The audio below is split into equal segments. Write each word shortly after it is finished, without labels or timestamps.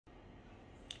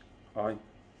Hi,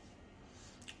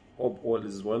 hope all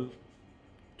is well.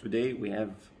 Today we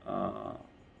have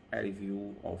a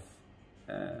review of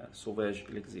Sauvage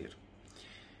Elixir.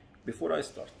 Before I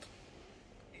start,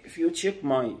 if you check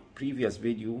my previous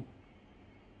video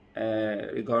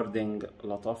regarding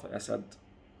Lataf Asad,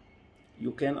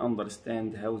 you can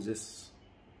understand how this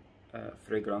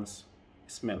fragrance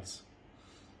smells.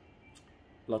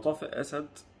 Lataf Asad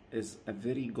is a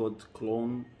very good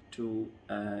clone to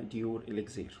Dior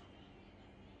Elixir.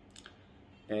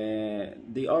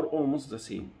 They are almost the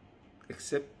same,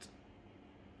 except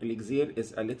Elixir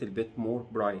is a little bit more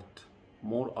bright,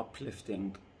 more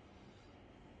uplifting.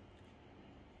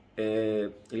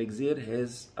 Elixir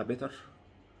has a better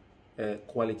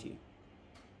quality,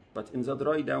 but in the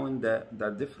dry down, the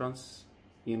difference,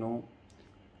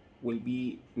 will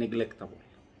be neglectable.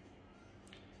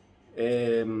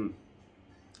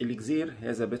 Elixir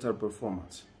has a better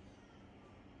performance.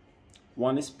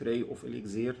 One spray of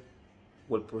Elixir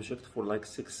will project for like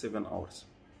 6-7 hours.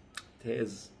 It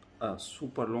has a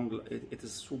super long, it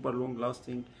is super long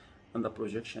lasting, and the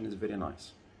projection is very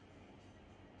nice.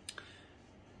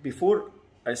 Before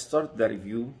I start the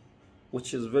review,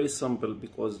 which is very simple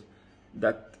because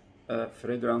that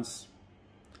fragrance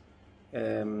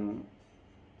is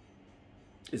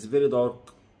very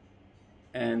dark,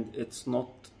 and it's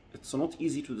not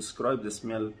easy to describe the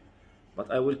smell,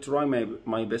 but I will try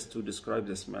my best to describe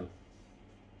the smell.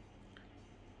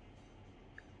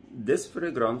 This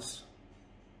fragrance,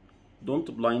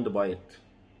 don't blind buy it.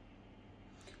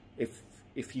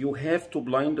 If you have to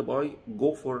blind buy,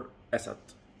 go for Asad.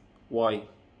 Why?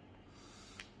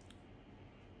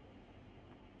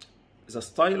 The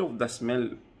style of the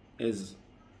smell is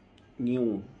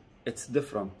new. It's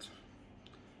different.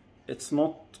 It's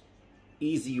not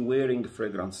easy wearing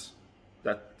fragrance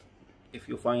that if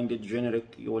you find it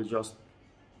generic, you will just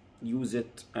use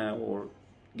it or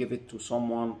give it to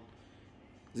someone.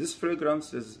 This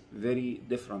fragrance is very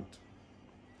different.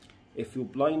 If you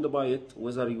blind buy it,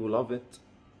 whether you love it,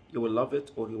 you will love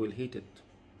it or you will hate it.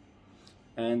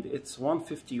 And it's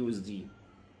 150 USD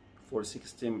for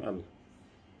 60 ml.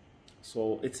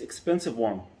 So it's expensive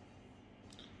one.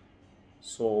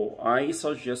 So I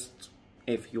suggest,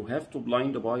 if you have to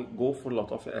blind buy, go for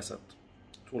Lataf Asad.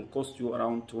 It will cost you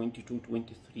around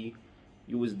 22-23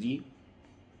 USD.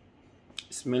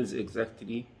 It smells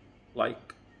exactly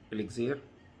like Elixir.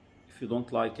 If you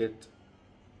don't like it,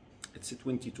 it's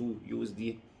 22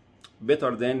 USD,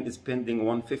 better than spending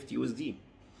 150 USD.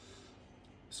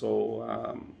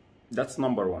 So that's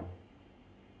number one.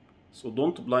 So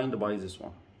don't blind buy this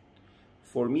one.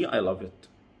 For me, I love it,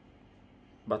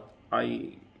 but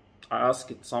I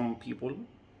asked some people,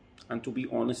 and to be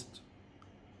honest,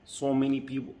 so many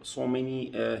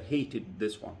hated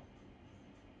this one.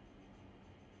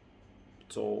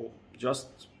 So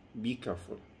just be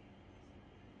careful.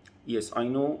 Yes, I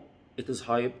know it is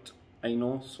hyped. I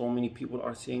know so many people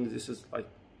are saying this is like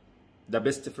the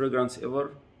best fragrance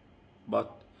ever,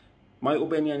 but my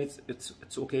opinion, it's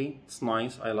okay. It's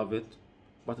nice. I love it,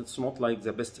 but it's not like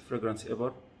the best fragrance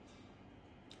ever.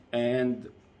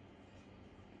 And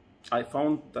I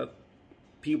found that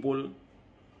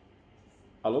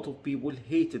a lot of people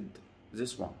hated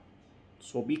this one.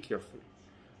 So be careful.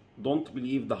 Don't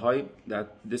believe the hype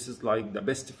that this is like the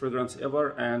best fragrance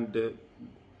ever and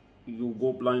you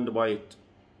go blind by it.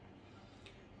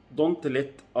 Don't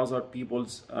let other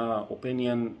people's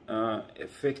opinion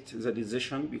affect the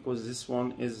decision, because this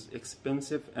one is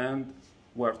expensive, and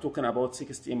we're talking about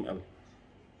 60 ml.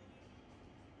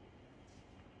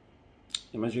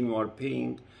 Imagine you are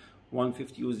paying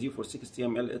 150 USD for 60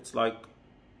 ml. It's like,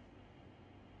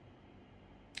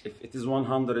 if it is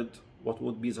 100, what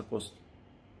would be the cost?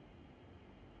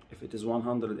 If it is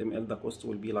 100 ml, the cost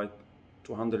will be like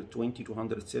 220,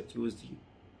 230 USD.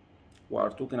 We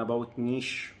are talking about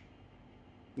niche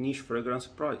fragrance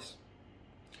price.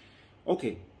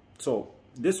 Okay, so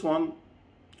this one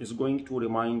is going to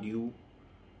remind you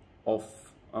of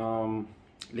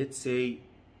let's say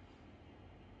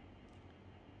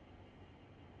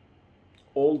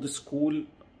old school,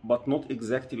 but not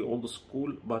exactly old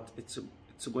school, but it's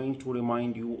going to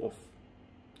remind you of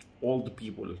old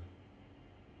people.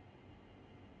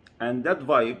 And that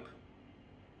vibe,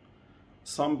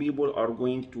 some people are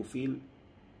going to feel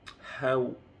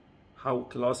how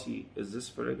classy is this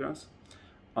fragrance,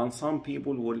 and some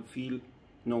people will feel,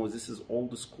 no, this is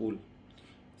old school.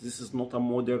 This is not a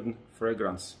modern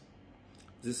fragrance.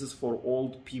 This is for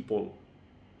old people.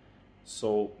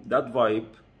 So that vibe,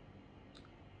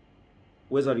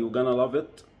 whether you're gonna love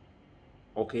it,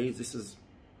 okay, this is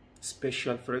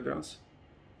special fragrance.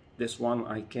 This one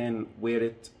I can wear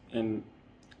it in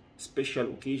special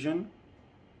occasion.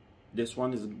 This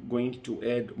one is going to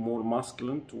add more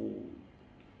masculine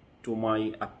to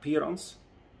my appearance.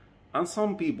 And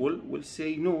some people will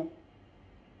say, no,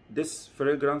 this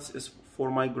fragrance is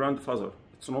for my grandfather,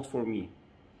 it's not for me.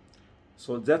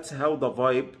 So that's how the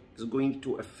vibe is going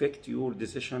to affect your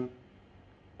decision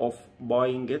of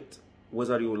buying it,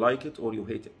 whether you like it or you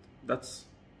hate it. That's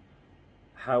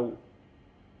how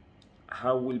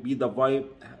will be the vibe.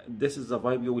 This is the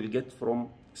vibe you will get from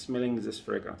smelling this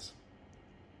fragrance.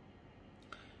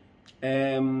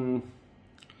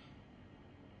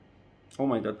 Oh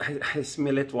my god, I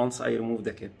smell it once I remove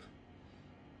the cap.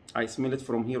 I smell it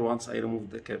from here once I remove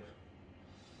the cap.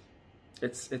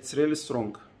 It's really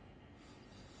strong.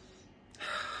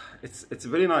 It's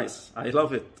very nice. I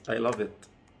love it. I love it.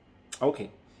 Okay.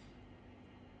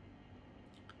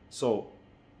 So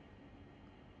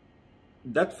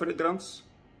that fragrance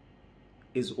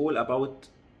is all about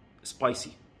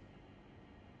spicy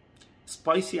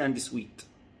and sweet.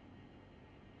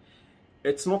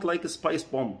 It's not like a spice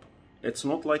bomb. It's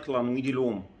not like La Nuit de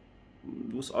l'Homme.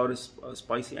 Those are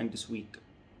spicy and sweet.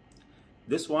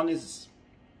 This one is,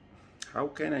 how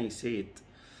can I say it?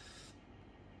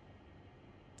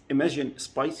 Imagine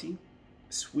spicy,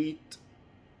 sweet,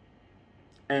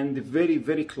 and very,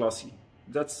 very classy.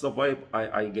 That's the vibe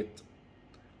I get.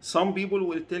 Some people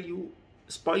will tell you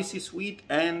spicy, sweet,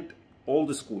 and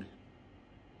old school.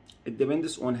 It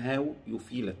depends on how you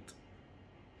feel it.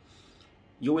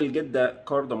 You will get the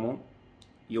cardamom,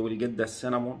 you will get the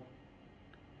cinnamon,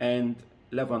 and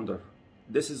lavender.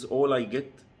 This is all I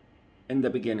get in the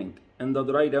beginning. In the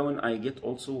dry down, I get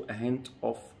also a hint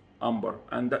of amber,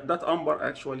 and that amber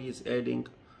actually is adding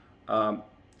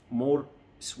more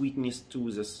sweetness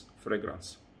to this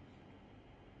fragrance.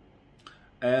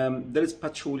 There is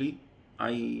patchouli.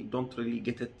 I don't really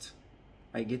get it.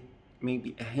 I get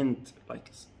maybe a hint,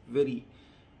 like very,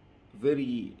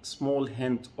 very small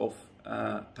hint of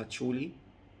patchouli.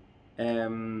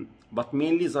 But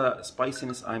mainly the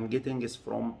spiciness I'm getting is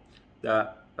from the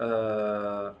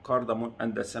cardamom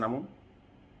and the cinnamon.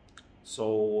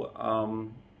 So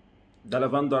the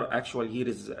lavender actually here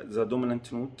is the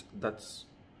dominant note. That's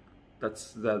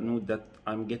the note that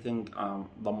I'm getting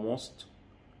the most.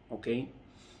 Okay,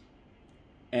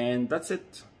 and that's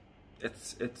it.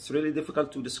 It's really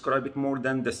difficult to describe it more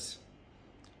than this.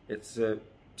 It's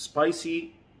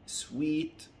spicy,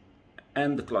 sweet,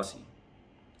 and classy.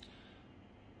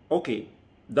 Okay,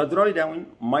 the dry down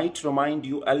might remind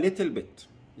you a little bit,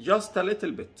 just a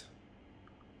little bit,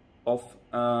 of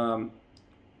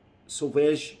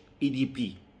Sauvage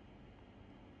EDP.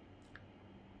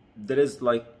 There is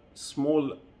like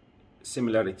small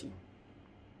similarity,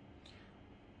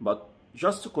 but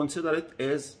just to consider it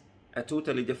as a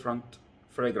totally different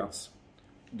fragrance.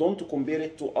 Don't compare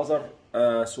it to other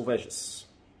Sauvages.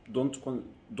 Don't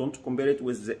compare it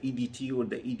with the EDT or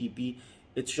the EDP.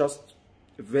 It's just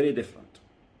very different.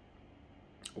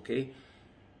 Okay,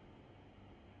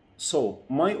 so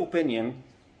my opinion,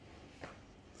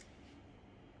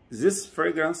 this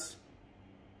fragrance,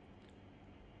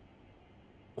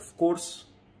 of course,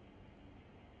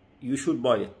 you should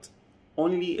buy it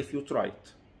only if you try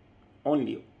it.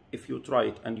 Only if you try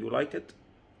it and you like it,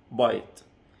 buy it.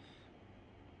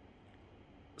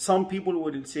 Some people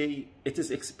will say it is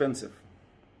expensive,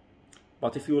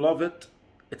 but if you love it,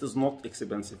 it is not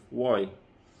expensive. Why?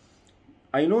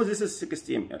 I know this is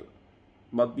 60 ml,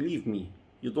 but believe me,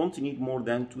 you don't need more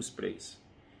than 2 sprays.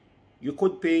 You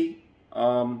could pay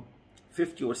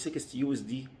 50 or 60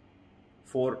 USD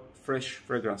for fresh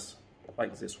fragrance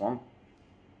like this one,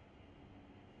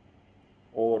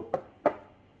 or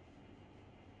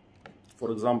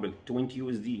for example 20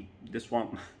 USD this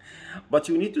one. But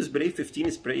you need to spray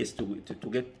 15 sprays to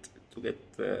get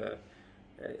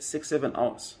 6-7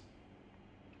 hours.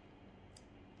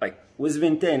 Like with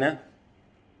Ventana,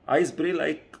 I spray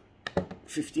like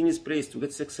 15 sprays to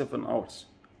get 6-7 hours.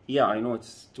 Yeah, I know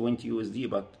it's 20 USD,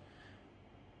 but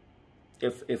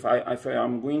if I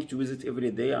am going to use it every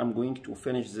day, I'm going to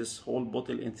finish this whole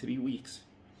bottle in 3 weeks.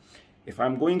 If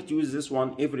I'm going to use this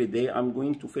one every day, I'm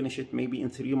going to finish it maybe in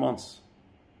 3 months,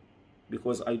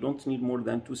 because I don't need more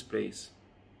than 2 sprays.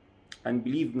 And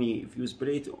believe me, if you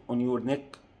spray it on your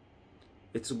neck,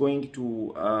 it's going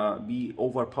to be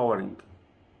overpowering.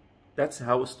 That's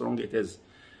how strong it is.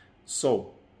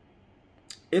 So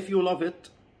if you love it,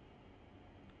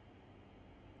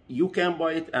 you can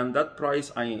buy it, and that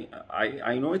price,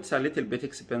 I know it's a little bit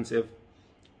expensive,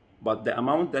 but the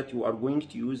amount that you are going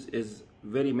to use is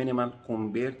very minimal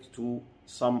compared to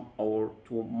some or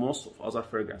to most of other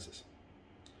fragrances.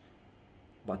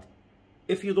 But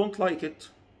if you don't like it,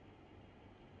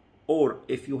 Or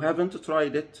if you haven't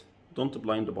tried it, don't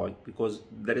blind buy, because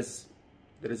there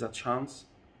is a chance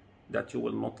that you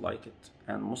will not like it,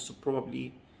 and most probably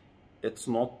it's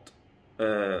not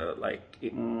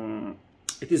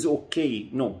it is okay.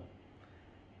 No,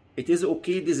 it is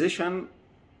okay decision,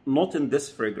 not in this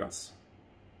fragrance.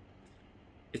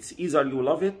 It's either you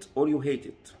love it or you hate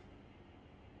it.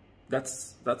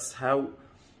 That's how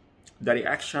the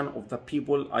reaction of the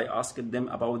people I asked them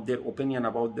about their opinion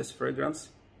about this fragrance.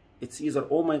 It's either,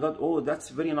 oh my god, oh that's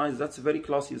very nice, that's very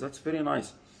classy, that's very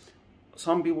nice.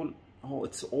 Some people, oh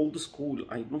it's old school,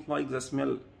 I don't like the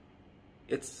smell,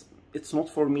 it's not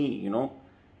for me, you know.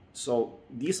 So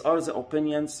these are the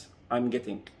opinions I'm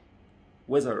getting,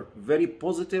 whether very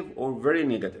positive or very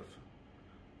negative.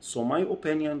 So my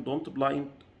opinion, don't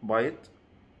blind buy it.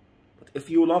 But if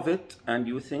you love it and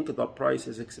you think the price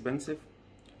is expensive,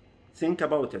 think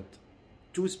about it.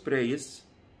 2 sprays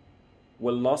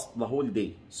will last the whole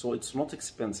day, so it's not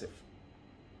expensive.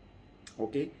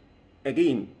 Okay,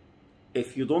 again,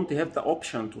 if you don't have the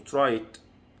option to try it,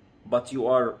 but you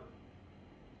are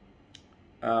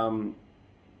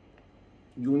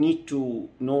you need to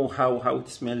know how it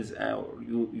smells, or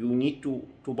you need to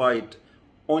buy it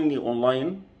only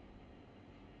online,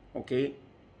 okay,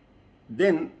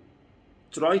 then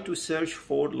try to search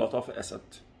for lot of acid.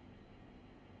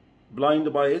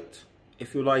 Blind buy it.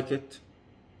 If you like it,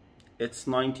 it's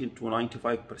 90 to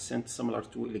 95% similar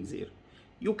to Elixir.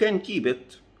 You can keep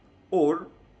it, or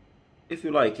if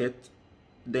you like it,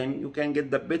 then you can get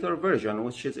the better version,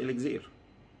 which is Elixir.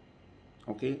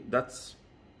 Okay, that's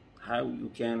how you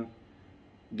can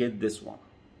get this one.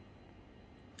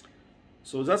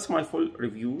 So that's my full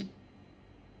review.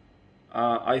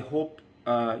 I hope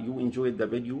you enjoyed the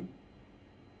video,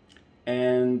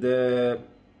 and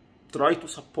try to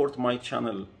support my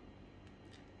channel.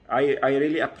 I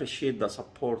really appreciate the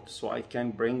support, so I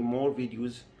can bring more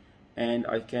videos and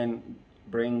I can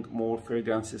bring more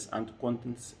fragrances and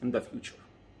contents in the future.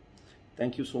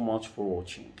 Thank you so much for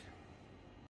watching.